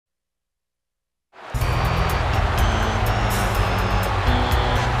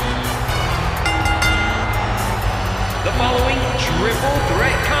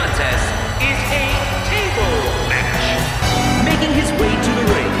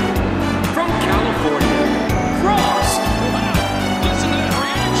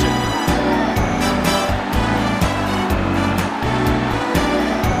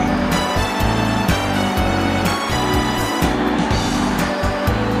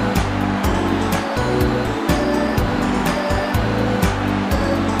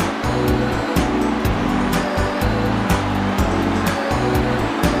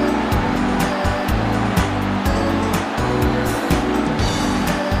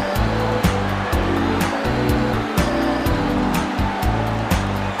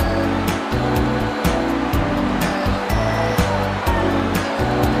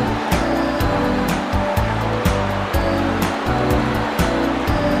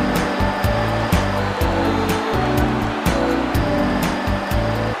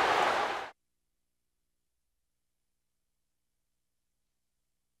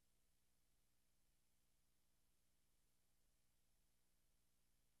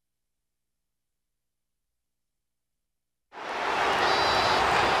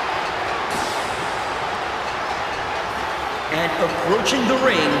approaching the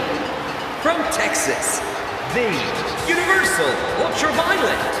ring from Texas, the Universal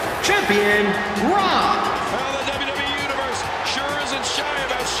Ultraviolet Champion, Rock. Well, the WWE Universe sure isn't shy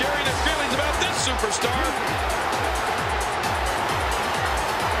about sharing their feelings about this superstar.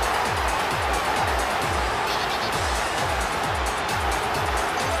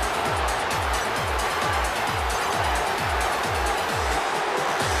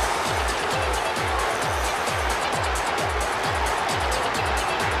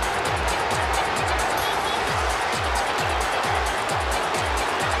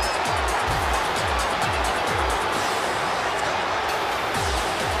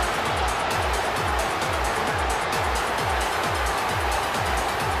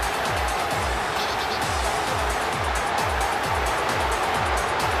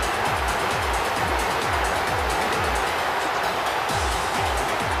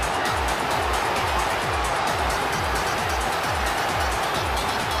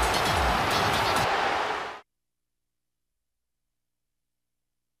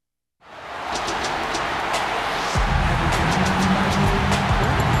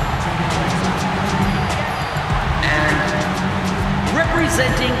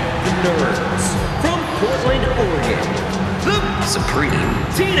 Representing the Nerds from Portland, Oregon, the Supreme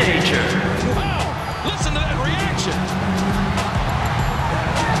Teenager. Wow, listen to that reaction.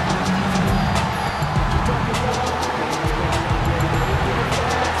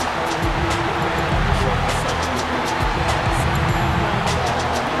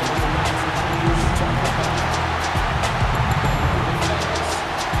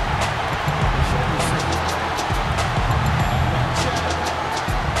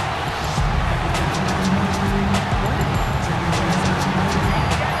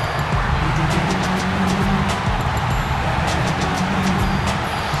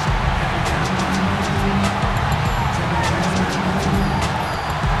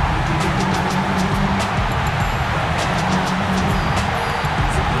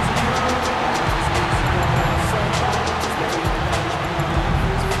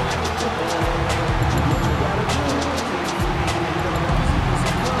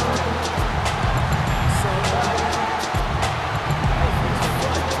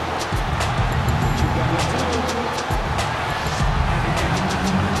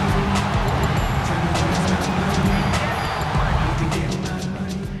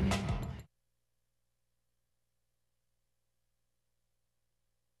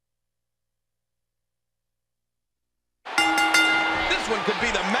 One could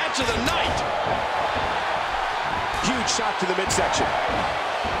be the match of the night. Huge shot to the midsection.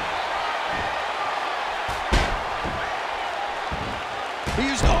 He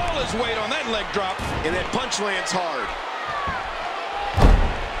used all his weight on that leg drop, and that punch lands hard.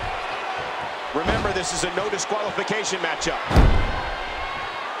 Remember, this is a no disqualification matchup.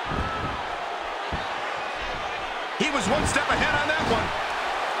 He was one step ahead on that one.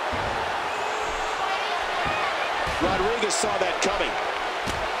 Rodriguez saw that coming.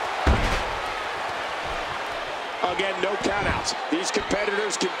 Again, no countouts. These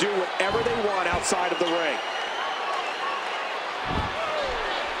competitors can do whatever they want outside of the ring.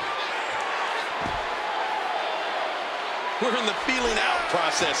 We're in the feeling out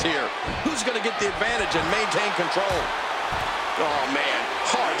process here. Who's going to get the advantage and maintain control? Oh, man.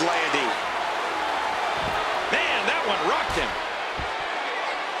 Hard landing. Man, that one rocked him.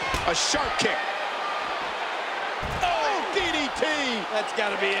 A sharp kick. DDT! That's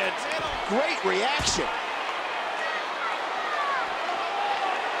got to be it. Great reaction.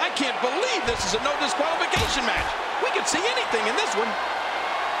 I can't believe this is a no disqualification match. We could see anything in this one.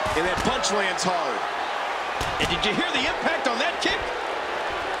 And that punch lands hard. And did you hear the impact on that kick?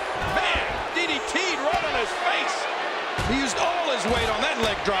 Man, DDT'd right on his face. He used all his weight on that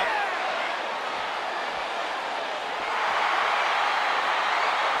leg drop.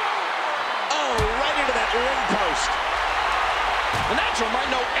 Oh, right into that ring post. The Natural might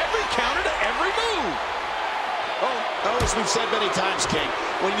know every counter to every move. Oh, as we've said many times, King,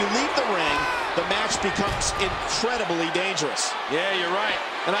 when you leave the ring, the match becomes incredibly dangerous. Yeah, you're right.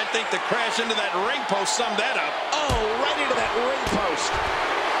 And I think the crash into that ring post summed that up. Oh, right into that ring post.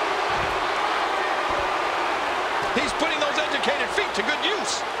 He's putting those educated feet to good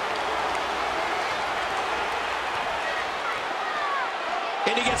use.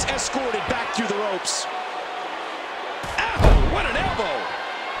 And he gets escorted back through the ropes. What an elbow.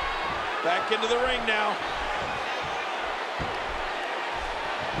 Back into the ring now.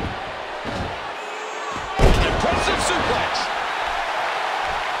 Impressive suplex.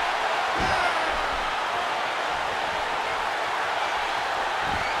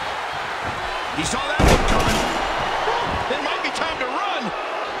 He saw that one coming. It might be time to run.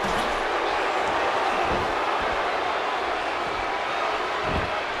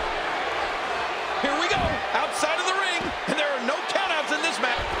 Here we go, outside of the ring, and there are no countouts in this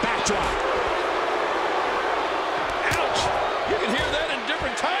match. Backdrop. Ouch! You can hear that in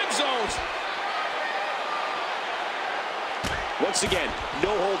different time zones. Once again, no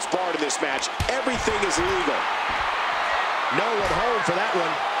holds barred in this match. Everything is legal. No one home for that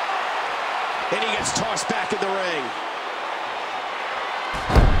one. And he gets tossed back in the ring.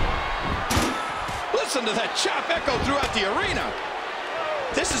 Listen to that chop echo throughout the arena.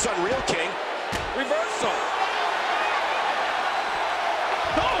 This is unreal, King. Reversal.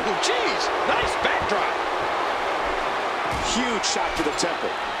 Oh, geez. Nice backdrop. Huge shot to the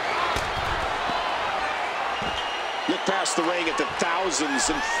temple. Look past the ring at the thousands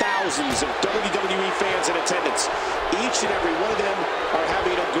and thousands of WWE fans in attendance. Each and every one of them are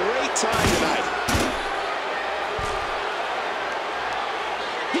having a great time tonight.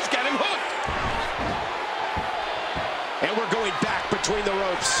 He's got him hooked. And we're going back between the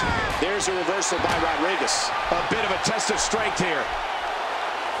ropes. There's a reversal by Rodriguez. A bit of a test of strength here.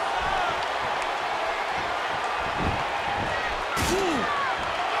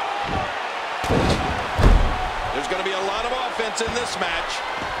 There's going to be a lot of offense in this match.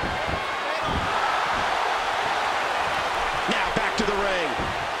 Now back to the ring.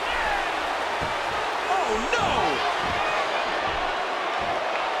 Oh, no!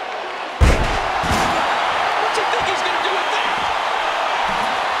 What's he think he's going to do with that?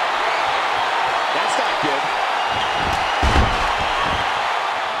 That's not good.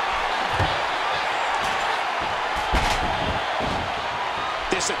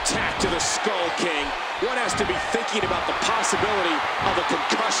 This attack to the Skull King. One has to be thinking about the possibility of a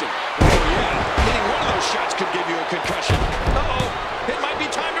concussion. Oh, yeah. Hitting one of those shots could give you a concussion. Uh-oh. It might be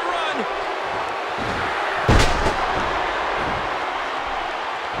time to run.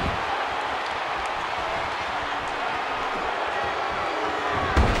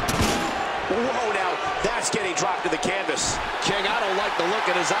 Whoa, now that's getting dropped to the canvas. King, I don't like the look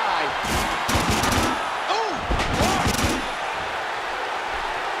in his eye.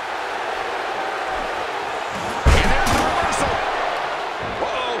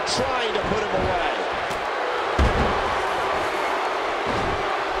 Trying to put him away.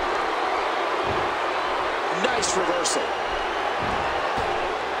 Nice reversal.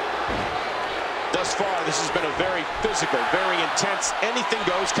 Thus far, this has been a very physical, very intense,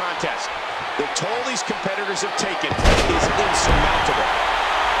 anything-goes contest. The toll these competitors have taken is insurmountable.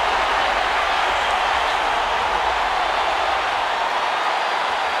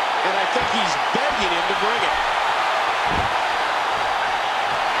 And I think he's begging him to bring it.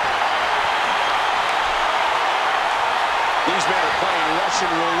 These men are playing Russian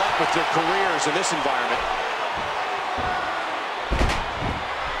roulette with their careers in this environment.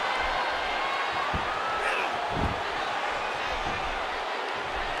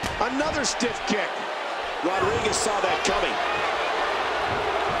 Another stiff kick. Rodriguez saw that coming.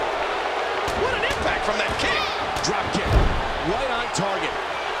 What an impact from that kick. Drop kick. Right on target.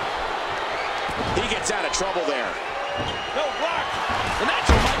 He gets out of trouble there. No block. The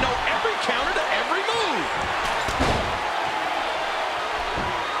natural might know every counter to every move.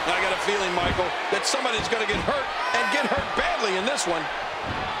 I got a feeling, Michael, that somebody's going to get hurt, and get hurt badly in this one.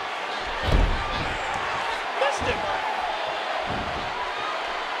 Missed him.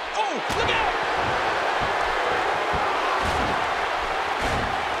 Oh, look out!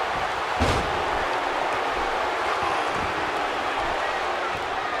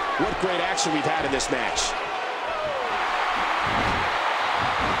 What great action we've had in this match.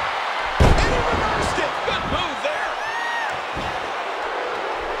 And he reversed it. Good move there.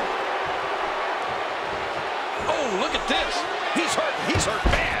 Look at this. He's hurt. He's hurt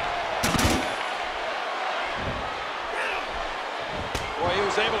bad. Boy, he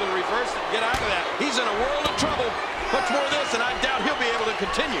was able to reverse it and get out of that. He's in a world of trouble. Much more of this, and I doubt he'll be able to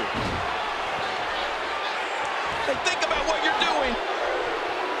continue. Hey, think about what you're doing.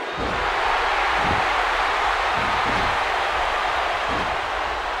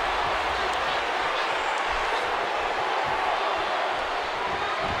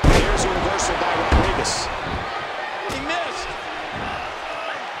 There's a reversal by Rodriguez.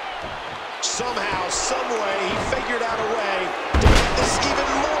 Somehow, someway, he figured out a way to make this even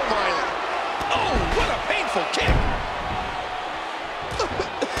more violent. Oh, what a painful kick.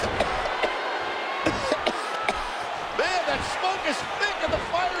 Man, that smoke is thick and the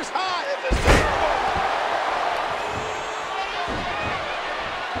fire's hot. This is terrible.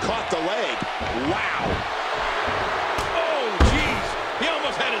 Caught the leg. Wow. Oh, geez. He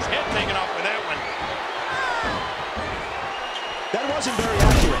almost had his head taken off with that one. wasn't very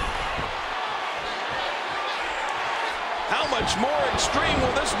accurate. How much more extreme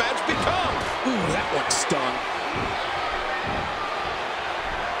will this match become? Ooh, that one stung.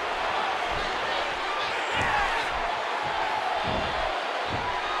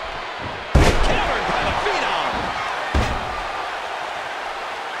 Countered by the Phenom.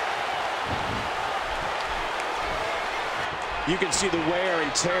 You can see the wear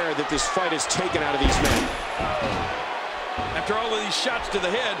and tear that this fight has taken out of these men. After all of these shots to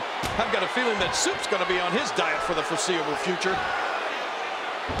the head, I've got a feeling that Soup's going to be on his diet for the foreseeable future.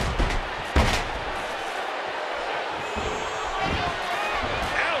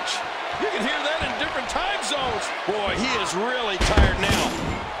 Ouch! You can hear that in different time zones. Boy, he is really tired now.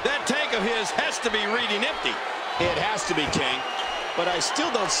 That tank of his has to be reading empty. It has to be, King. But I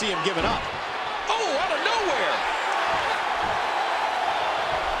still don't see him giving up. Oh, out of nowhere!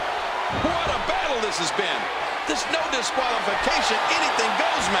 What a battle this has been. This no disqualification, anything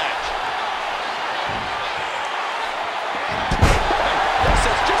goes match. This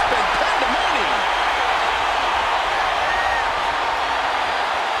has just been pandemonium.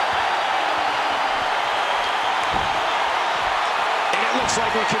 And it looks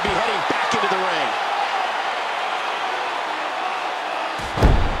like we could be heading back into the ring.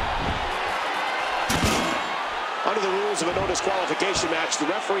 Under the rules of a no disqualification match, the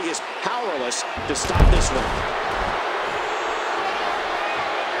referee is powerless to stop this one.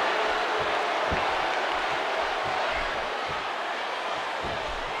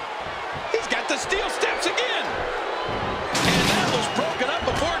 He's got the steel steps again. And that was broken up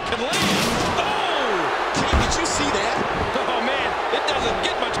before it could land. Oh! King, did you see that? Oh, man, it doesn't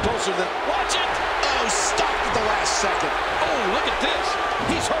get much closer than... Watch it! Oh, stopped at the last second. Oh, look at this.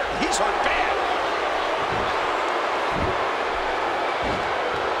 He's hurt. He's hurt bad.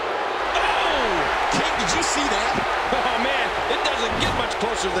 Did you see that? Oh, man, it doesn't get much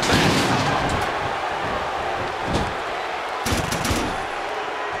closer than that.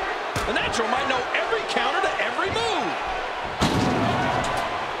 The Natural might know every counter to every move.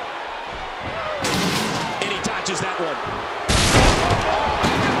 And he dodges that one.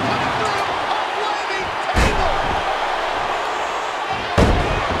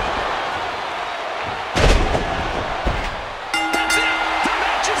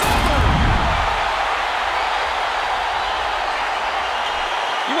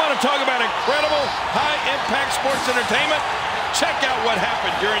 Talk about incredible high-impact sports entertainment. Check out what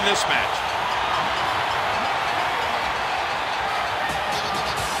happened during this match.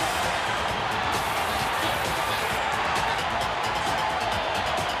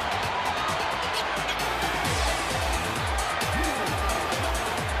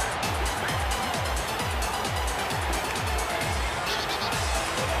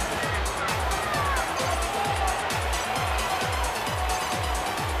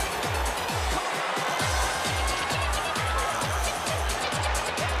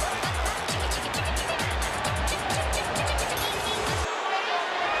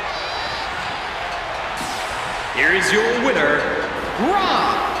 Here is your winner,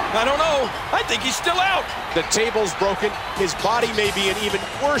 Rob. I don't know. I think he's still out. The table's broken. His body may be in even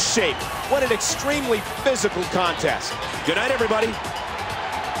worse shape. What an extremely physical contest. Good night, everybody.